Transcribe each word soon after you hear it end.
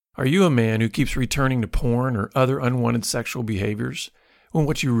Are you a man who keeps returning to porn or other unwanted sexual behaviors when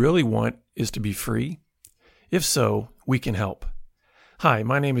what you really want is to be free? If so, we can help. Hi,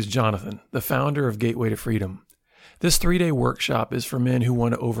 my name is Jonathan, the founder of Gateway to Freedom. This 3-day workshop is for men who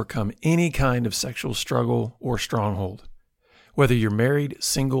want to overcome any kind of sexual struggle or stronghold. Whether you're married,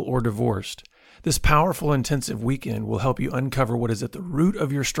 single, or divorced, this powerful intensive weekend will help you uncover what is at the root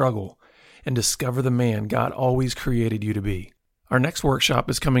of your struggle and discover the man God always created you to be. Our next workshop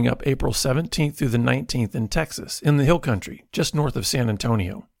is coming up April 17th through the 19th in Texas, in the Hill Country, just north of San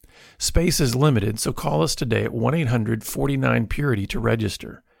Antonio. Space is limited, so call us today at 1-800-49-PURITY to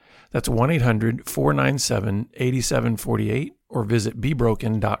register. That's 1-800-497-8748 or visit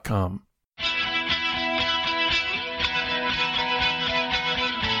bebroken.com.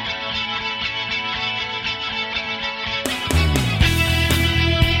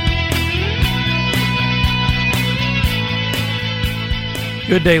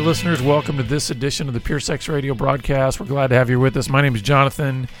 Good day, listeners. Welcome to this edition of the Pure Sex Radio broadcast. We're glad to have you with us. My name is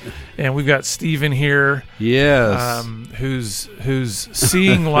Jonathan, and we've got Stephen here. Yes. Who's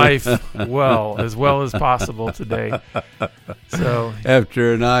seeing life well as possible today. So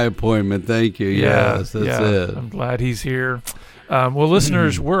after an eye appointment, thank you. Yes, that's it. I'm glad he's here. Well,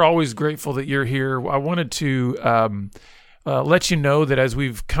 listeners, we're always grateful that you're here. I wanted to let you know that as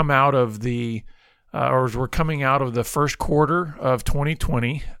we've come out of or as we're coming out of the first quarter of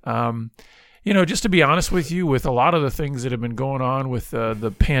 2020, just to be honest with you, with a lot of the things that have been going on with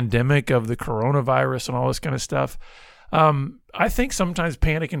the pandemic of the coronavirus and all this kind of stuff, I think sometimes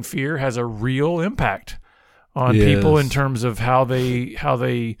panic and fear has a real impact on people in terms of how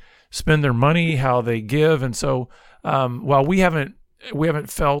they spend their money, how they give. And so while we haven't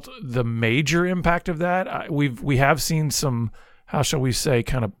felt the major impact of that, we have seen some, how shall we say,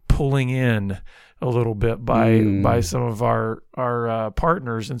 kind of pulling in a little bit by some of our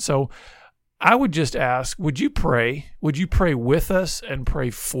partners. And so I would just ask, would you pray with us and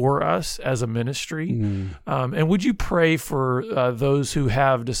pray for us as a ministry? And would you pray for those who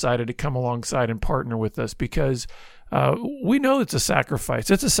have decided to come alongside and partner with us? Because we know it's a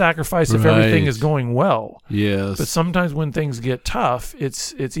sacrifice. It's a sacrifice if everything is going well. Yes. But sometimes when things get tough,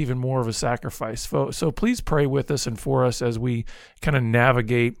 it's even more of a sacrifice. So please pray with us and for us as we kind of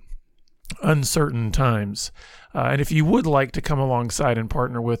navigate uncertain times. And if you would like to come alongside and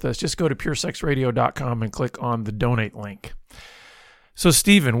partner with us, just go to puresexradio.com and click on the donate link. So,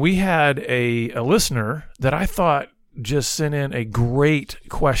 Stephen, we had a listener that I thought just sent in a great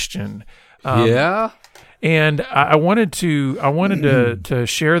question. And I wanted to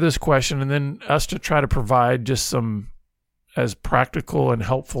share this question and then us to try to provide just some as practical and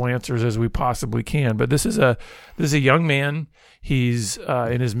helpful answers as we possibly can. But this is a young man. He's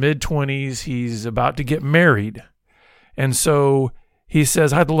in his mid-20s. He's about to get married. And so he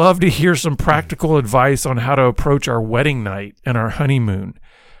says, I'd love to hear some practical advice on how to approach our wedding night and our honeymoon.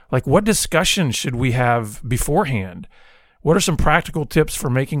 Like, what discussions should we have beforehand? What are some practical tips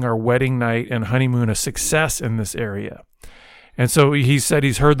for making our wedding night and honeymoon a success in this area? And so he said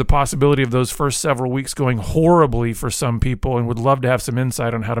he's heard the possibility of those first several weeks going horribly for some people and would love to have some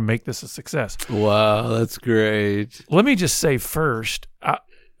insight on how to make this a success. Wow, that's great. Let me just say first,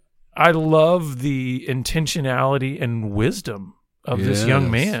 I love the intentionality and wisdom of this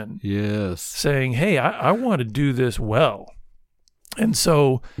young man. Yes. Saying, hey, I want to do this well. And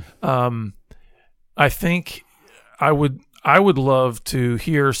so I think I would love to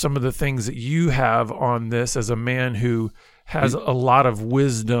hear some of the things that you have on this as a man who has a lot of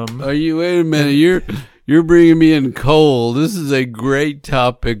wisdom. Wait a minute. You're bringing me in cold. This is a great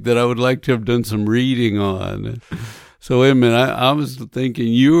topic that I would like to have done some reading on. So wait a minute. I was thinking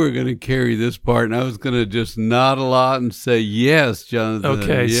you were going to carry this part, and I was going to just nod a lot and say yes, Jonathan.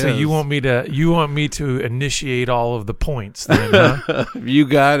 Okay, yes. So you want me to initiate all of the points then, huh? You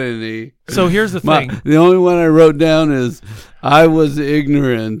got any? So here's the thing. The only one I wrote down is I was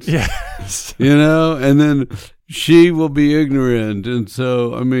ignorant. Yes. And then she will be ignorant. And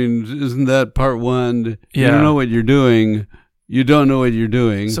so, I mean, isn't that part one? Yeah. You don't know what you're doing. You don't know what you're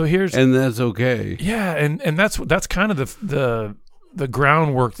doing. So and that's okay. Yeah, and that's kind of the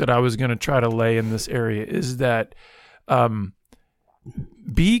groundwork that I was going to try to lay in this area is that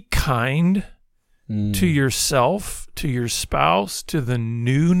be kind to yourself, to your spouse, to the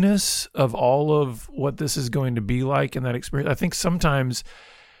newness of all of what this is going to be like in that experience. I think sometimes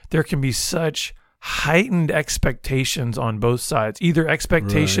there can be such heightened expectations on both sides, either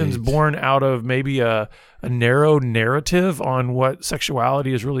expectations born out of maybe a narrow narrative on what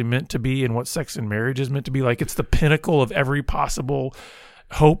sexuality is really meant to be and what sex and marriage is meant to be. Like, it's the pinnacle of every possible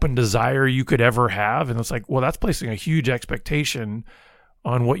hope and desire you could ever have. And it's like, well, that's placing a huge expectation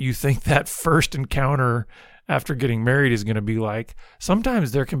on what you think that first encounter after getting married is going to be like.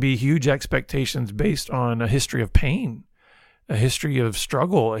 Sometimes there can be huge expectations based on a history of pain, a history of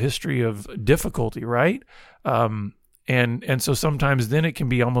struggle, a history of difficulty, right? And so sometimes then it can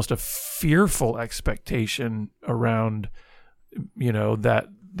be almost a fearful expectation around, that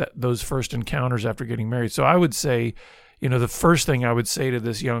those first encounters after getting married. So I would say, the first thing I would say to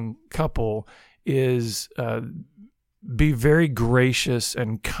this young couple is be very gracious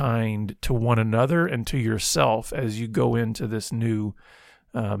and kind to one another and to yourself as you go into this new,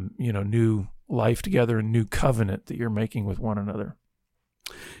 new life together and new covenant that you're making with one another.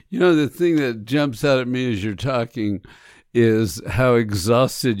 The thing that jumps out at me as you're talking is how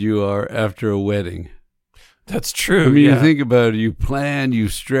exhausted you are after a wedding. That's true. I mean, yeah. You think about it, you plan, you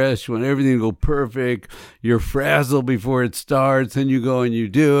stress, you want everything to go perfect, you're frazzled before it starts, then you go and you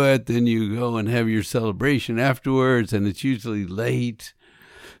do it, then you go and have your celebration afterwards, and it's usually late.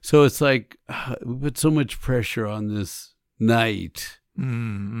 So it's like, we put so much pressure on this night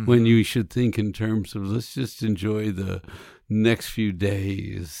when you should think in terms of let's just enjoy the next few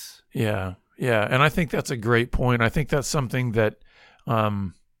days. Yeah. Yeah. And I think that's a great point. I think that's something that,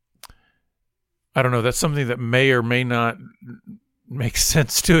 I don't know, that's something that may or may not make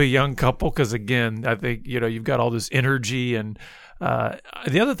sense to a young couple. Because again, I think, you've got all this energy. And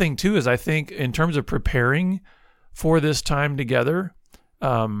the other thing too, is I think in terms of preparing for this time together,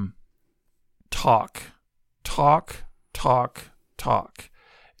 talk.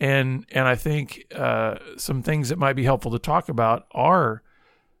 And I think some things that might be helpful to talk about are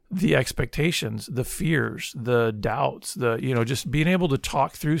the expectations, the fears, the doubts, just being able to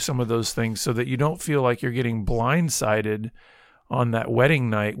talk through some of those things so that you don't feel like you're getting blindsided on that wedding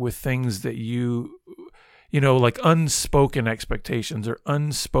night with things that like unspoken expectations or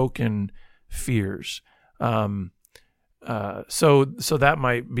unspoken fears. So that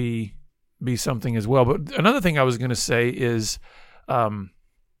might be something as well. But another thing I was going to say is,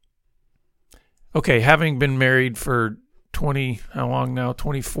 okay, having been married for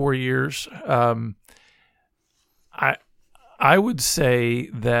 24 years. I would say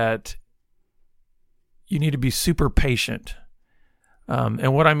that you need to be super patient.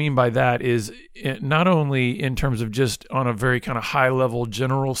 And what I mean by that is not only in terms of just on a very kind of high level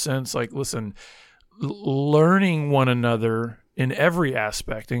general sense, like, listen, learning one another in every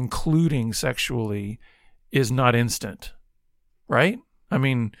aspect, including sexually, is not instant, right? I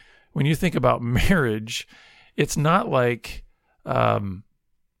mean, when you think about marriage, it's not like,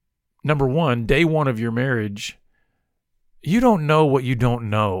 number one, day one of your marriage, you don't know what you don't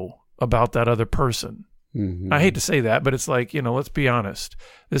know about that other person. Mm-hmm. I hate to say that, but it's like, let's be honest.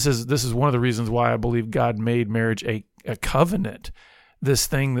 This is one of the reasons why I believe God made marriage a covenant. This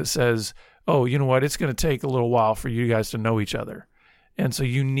thing that says, oh, you know what? It's going to take a little while for you guys to know each other. And so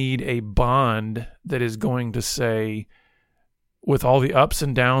you need a bond that is going to say, with all the ups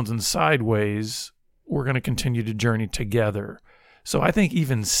and downs and sideways, we're going to continue to journey together. So I think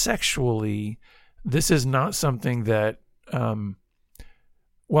even sexually, this is not something that,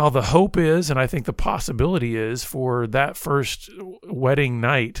 while the hope is, and I think the possibility is for that first wedding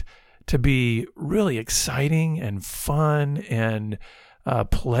night to be really exciting and fun and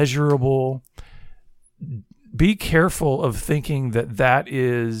pleasurable, be careful of thinking that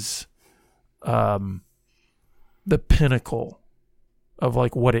is the pinnacle of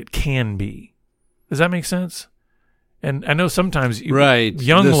like what it can be. Does that make sense? And I know sometimes right.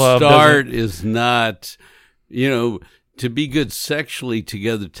 young the love start is not, to be good sexually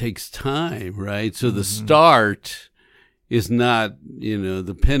together takes time, right? So the start is not,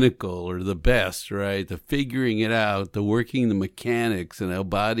 the pinnacle or the best, right? The figuring it out, the working the mechanics and how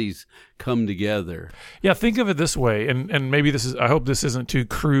bodies come together. Yeah, think of it this way, and maybe I hope this isn't too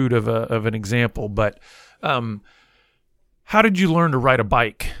crude of an example, but how did you learn to ride a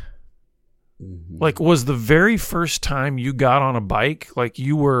bike? Like, was the very first time you got on a bike, like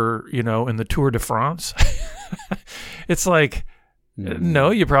you were, in the Tour de France? It's like,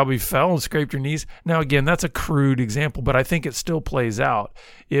 no, you probably fell and scraped your knees. Now, again, that's a crude example, but I think it still plays out.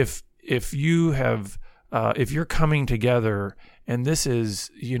 If you have, if you're coming together and this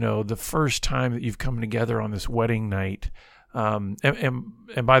is, the first time that you've come together on this wedding night, and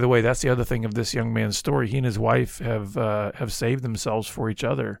by the way, that's the other thing of this young man's story. He and his wife have saved themselves for each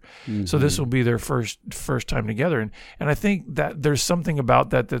other. Mm-hmm. So this will be their first time together. And I think that there's something about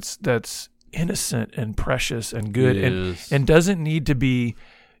that that's innocent and precious and good. Yes. and doesn't need to be,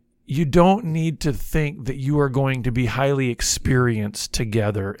 you don't need to think that you are going to be highly experienced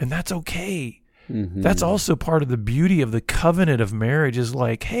together. And that's okay. Mm-hmm. That's also part of the beauty of the covenant of marriage is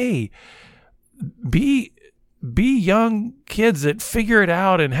like, hey, be be young kids that figure it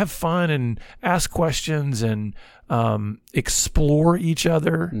out and have fun and ask questions and explore each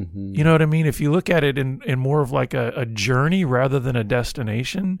other. Mm-hmm. You know what I mean? If you look at it in more of like a journey rather than a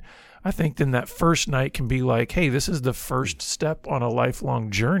destination, I think then that first night can be like, hey, this is the first step on a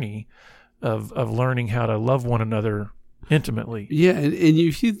lifelong journey of learning how to love one another intimately. Yeah, and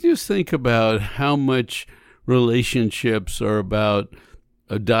if you just think about how much relationships are about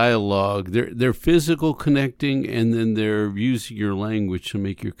a dialogue, they're physical connecting, and then they're using your language to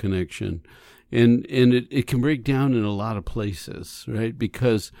make your connection. And it can break down in a lot of places, right?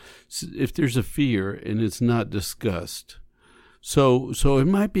 Because if there's a fear and it's not discussed, so it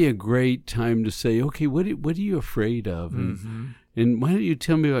might be a great time to say, okay, what are you afraid of? And why don't you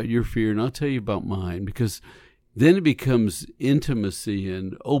tell me about your fear, and I'll tell you about mine, because then it becomes intimacy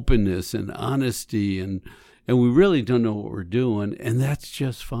and openness and honesty, and we really don't know what we're doing, and that's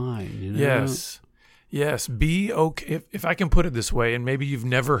just fine. You know? Yes. Be okay. If I can put it this way, and maybe you've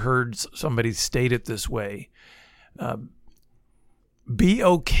never heard somebody state it this way, be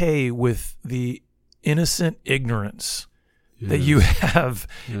okay with the innocent ignorance that you have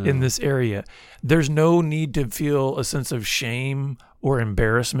in this area. There's no need to feel a sense of shame or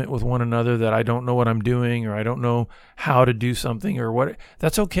embarrassment with one another that I don't know what I'm doing, or I don't know how to do something, or what.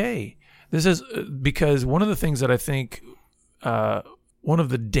 That's okay. This is because one of the things that I think, one of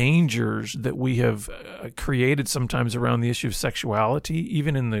the dangers that we have created sometimes around the issue of sexuality,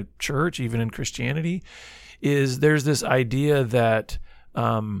 even in the church, even in Christianity, is there's this idea that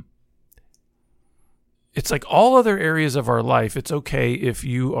it's like all other areas of our life, it's okay if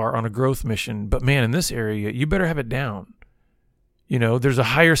you are on a growth mission, but man, in this area, you better have it down. You know, there's a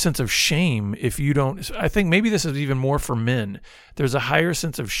higher sense of shame if you don't. I think maybe this is even more for men. There's a higher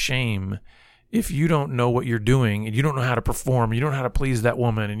sense of shame if you don't know what you're doing and you don't know how to perform, you don't know how to please that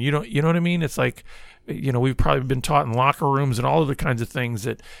woman, and you know what I mean? It's like, you know, we've probably been taught in locker rooms and all of the kinds of things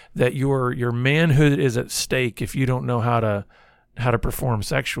that your manhood is at stake if you don't know how to perform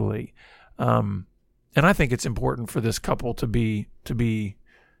sexually. And I think it's important for this couple to be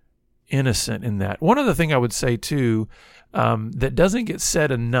innocent in that. One other thing I would say too, that doesn't get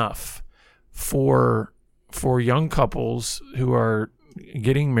said enough for young couples who are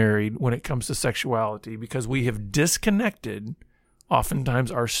getting married when it comes to sexuality, because we have disconnected oftentimes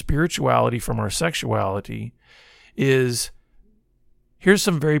our spirituality from our sexuality, is here's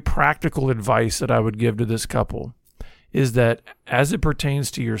some very practical advice that I would give to this couple, is that as it pertains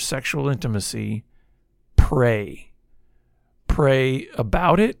to your sexual intimacy, pray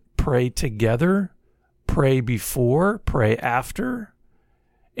about it, pray together, pray before, pray after,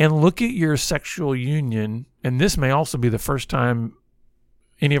 and look at your sexual union. And this may also be the first time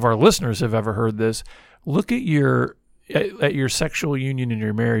any of our listeners have ever heard this. Look at your sexual union in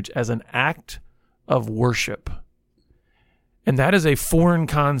your marriage as an act of worship. And that is a foreign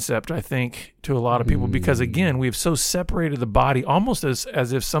concept, I think, to a lot of people, because again, we've so separated the body almost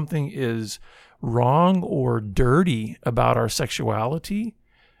as if something is wrong or dirty about our sexuality,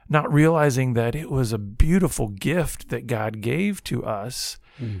 not realizing that it was a beautiful gift that God gave to us,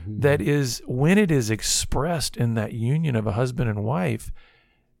 that is, when it is expressed in that union of a husband and wife,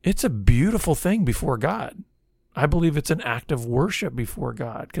 it's a beautiful thing before God. I believe it's an act of worship before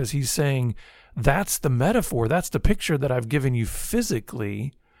God, because he's saying, that's the metaphor, that's the picture that I've given you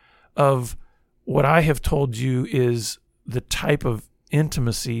physically of what I have told you is the type of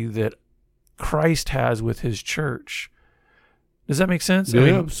intimacy that Christ has with his church. Does that make sense?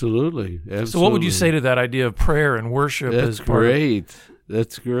 Yeah, absolutely. So what would you say to that idea of prayer and worship? That's great.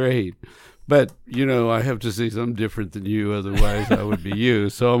 That's great. But, you know, I have to say something different than you, otherwise I would be you.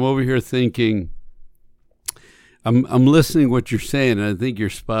 So I'm over here thinking, I'm listening to what you're saying, and I think you're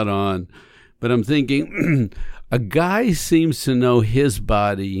spot on. But I'm thinking, a guy seems to know his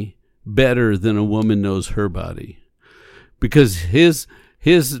body better than a woman knows her body, because his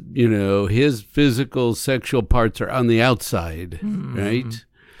physical sexual parts are on the outside, right?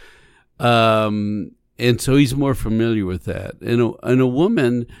 And so he's more familiar with that. And a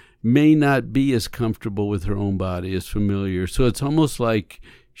woman may not be as comfortable with her own body, as familiar. So it's almost like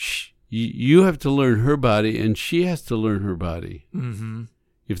you have to learn her body, and she has to learn her body,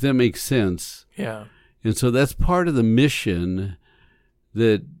 if that makes sense. Yeah. And so that's part of the mission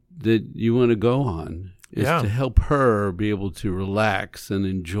that you want to go on, is to help her be able to relax and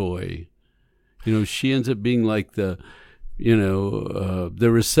enjoy. You know, she ends up being like the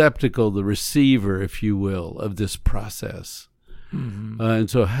receptacle, the receiver, if you will, of this process. And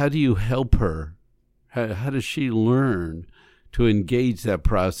so how do you help her? How does she learn to engage that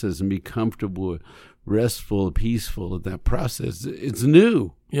process and be comfortable restful, peaceful in that process. It's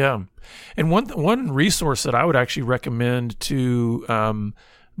new. Yeah. And one resource that I would actually recommend to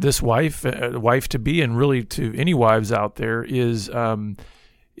this wife to be, and really to any wives out there, is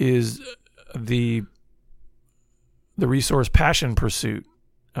the resource Passion Pursuit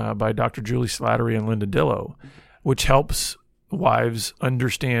by Dr. Julie Slattery and Linda Dillow, which helps wives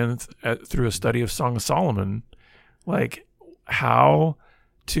understand through a study of Song of Solomon, like how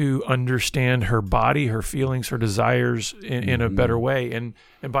to understand her body, her feelings, her desires in a better way. And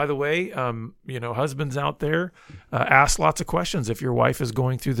by the way, husbands out there, ask lots of questions if your wife is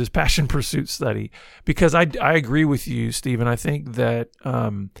going through this Passion Pursuit study, because I agree with you, Stephen. I think that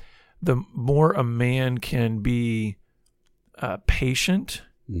the more a man can be patient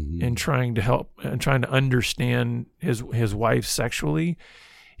in trying to help and trying to understand his wife sexually.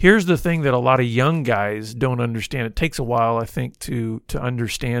 Here's the thing that a lot of young guys don't understand. It takes a while, I think, to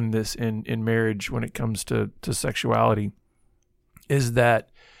understand this in marriage when it comes to sexuality, is that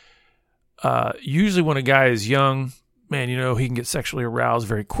usually when a guy is young, man, he can get sexually aroused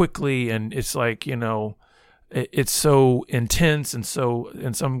very quickly, and it's like, it's so intense and so,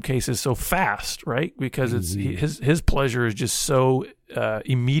 in some cases, so fast, right? Because it's his pleasure is just so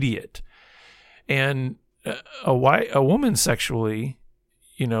immediate. And a woman sexually,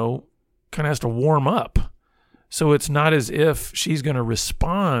 kind of has to warm up. So it's not as if she's going to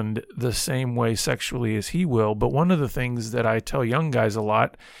respond the same way sexually as he will. But one of the things that I tell young guys a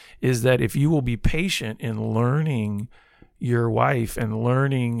lot is that if you will be patient in learning your wife and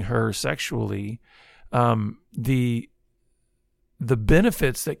learning her sexually, the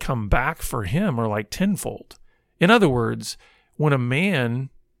benefits that come back for him are like tenfold. In other words, when a man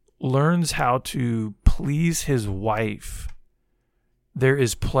learns how to please his wife, there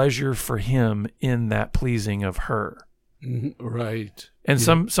is pleasure for him in that pleasing of her. Right. And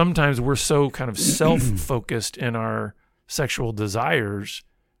sometimes we're so kind of self-focused in our sexual desires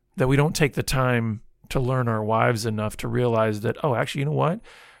that we don't take the time to learn our wives enough to realize that, oh, actually, you know what?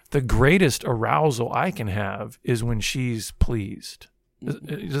 The greatest arousal I can have is when she's pleased.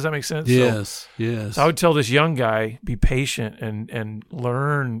 Does that make sense? Yes, yes. So I would tell this young guy, be patient and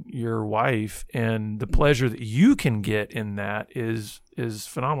learn your wife, and the pleasure that you can get in that is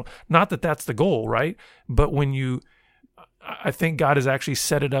phenomenal. Not that that's the goal, right? But I think God has actually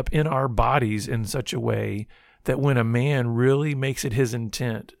set it up in our bodies in such a way that when a man really makes it his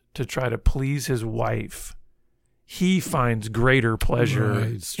intent to try to please his wife, he finds greater pleasure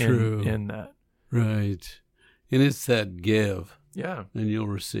in that. Right. And it's that give. Yeah. And you'll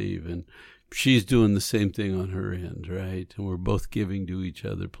receive. And she's doing the same thing on her end, right? And we're both giving to each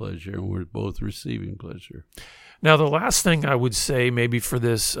other pleasure, and we're both receiving pleasure. Now, the last thing I would say maybe for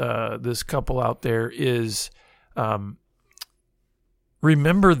this couple out there is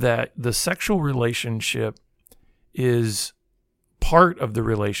remember that the sexual relationship is part of the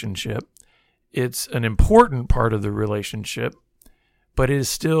relationship. It's an important part of the relationship, but it is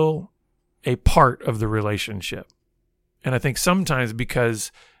still a part of the relationship. And I think sometimes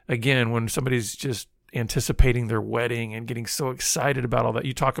because, again, when somebody's just anticipating their wedding and getting so excited about all that,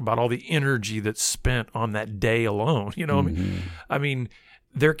 you talk about all the energy that's spent on that day alone. I mean,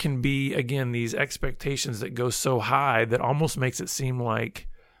 there can be, again, these expectations that go so high that almost makes it seem like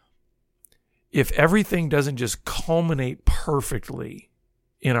if everything doesn't just culminate perfectly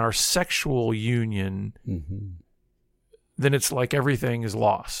in our sexual union, then it's like everything is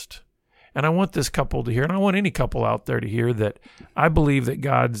lost. And I want this couple to hear, and I want any couple out there to hear, that I believe that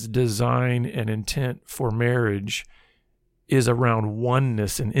God's design and intent for marriage is around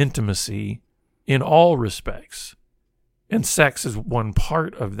oneness and intimacy in all respects. And sex is one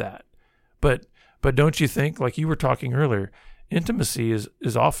part of that. But don't you think, like you were talking earlier, intimacy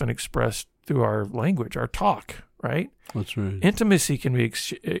is often expressed through our language, our talk, right? That's right. Intimacy can be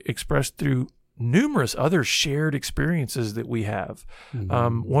expressed through numerous other shared experiences that we have.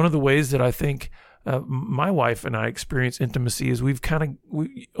 One of the ways that I think my wife and I experience intimacy is we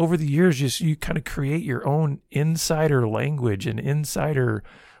over the years, you kind of create your own insider language and insider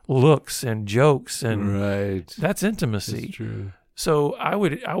looks and jokes, and that's intimacy. That's true. So I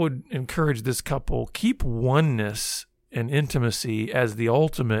would encourage this couple, keep oneness and intimacy as the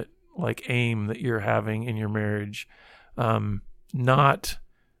ultimate aim that you're having in your marriage, not,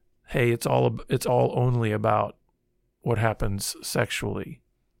 hey, it's all only about what happens sexually.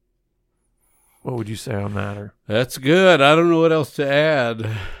 What would you say on that? Or that's good. I don't know what else to add.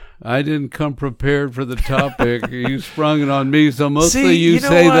 I didn't come prepared for the topic. You sprung it on me, so mostly you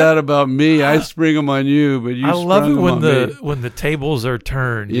say that about me. I spring them on you, but I love it when the tables are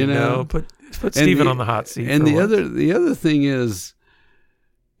turned. You know, put Stephen on the hot seat. And the other thing is,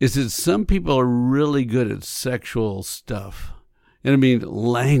 is that some people are really good at sexual stuff. And I mean,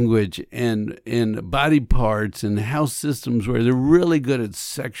 language and body parts and how systems work. They're really good at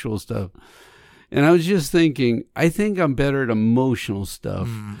sexual stuff. And I was just thinking, I think I'm better at emotional stuff.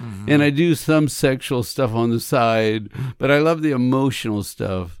 Mm-hmm. And I do some sexual stuff on the side, but I love the emotional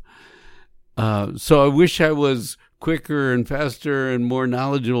stuff. So I wish I was quicker and faster and more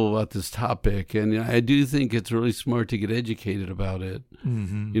knowledgeable about this topic. And I do think it's really smart to get educated about it,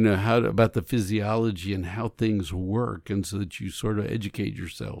 about the physiology and how things work, and so that you sort of educate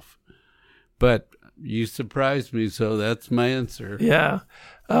yourself. But you surprised me, so that's my answer. Yeah.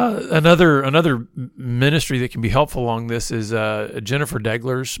 Another ministry that can be helpful along this is Jennifer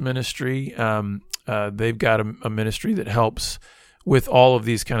Degler's ministry. They've got a ministry that helps with all of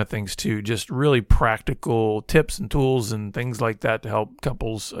these kind of things too, just really practical tips and tools and things like that to help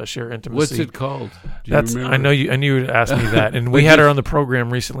couples share intimacy. What's it called? Do you remember? I knew you would ask me that, and we had her on the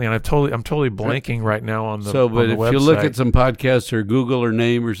program recently, and I'm totally blanking right now on the. But if website. You look at some podcasts or Google her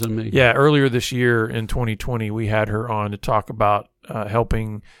name or something. Yeah, earlier this year in 2020, we had her on to talk about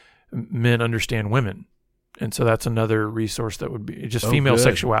helping men understand women. And so that's another resource that would be just female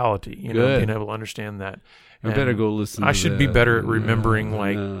sexuality, being able to understand that. I better go listen to that. I should be better at remembering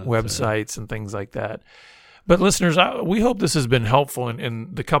websites and things like that. But listeners, we hope this has been helpful.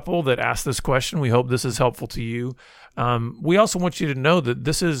 And the couple that asked this question, we hope this is helpful to you. We also want you to know that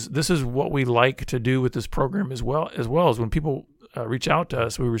this is what we like to do with this program as well as when people reach out to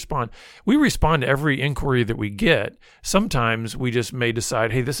us, we respond. We respond to every inquiry that we get. Sometimes we just may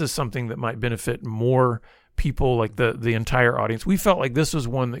decide, hey, this is something that might benefit more people, like the entire audience. We felt like this was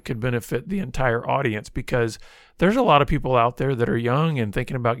one that could benefit the entire audience because there's a lot of people out there that are young and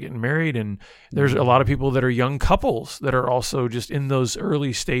thinking about getting married, and there's a lot of people that are young couples that are also just in those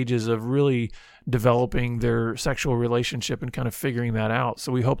early stages of really developing their sexual relationship and kind of figuring that out.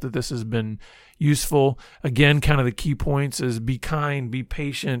 So we hope that this has been useful. Again, kind of the key points is be kind, be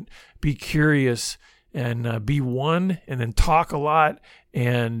patient, be curious, and be one, and then talk a lot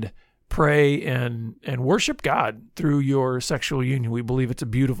and pray and worship God through your sexual union. We believe it's a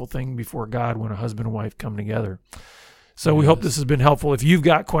beautiful thing before God when a husband and wife come together. So we hope this has been helpful. If you've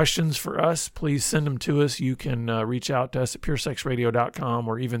got questions for us, please send them to us. You can reach out to us at puresexradio.com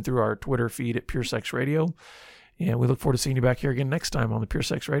or even through our Twitter feed at puresexradio. And we look forward to seeing you back here again next time on the Pure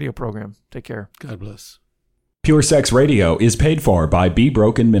Sex Radio program. Take care. God bless. Pure Sex Radio is paid for by Be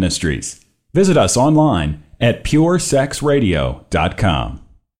Broken Ministries. Visit us online at puresexradio.com.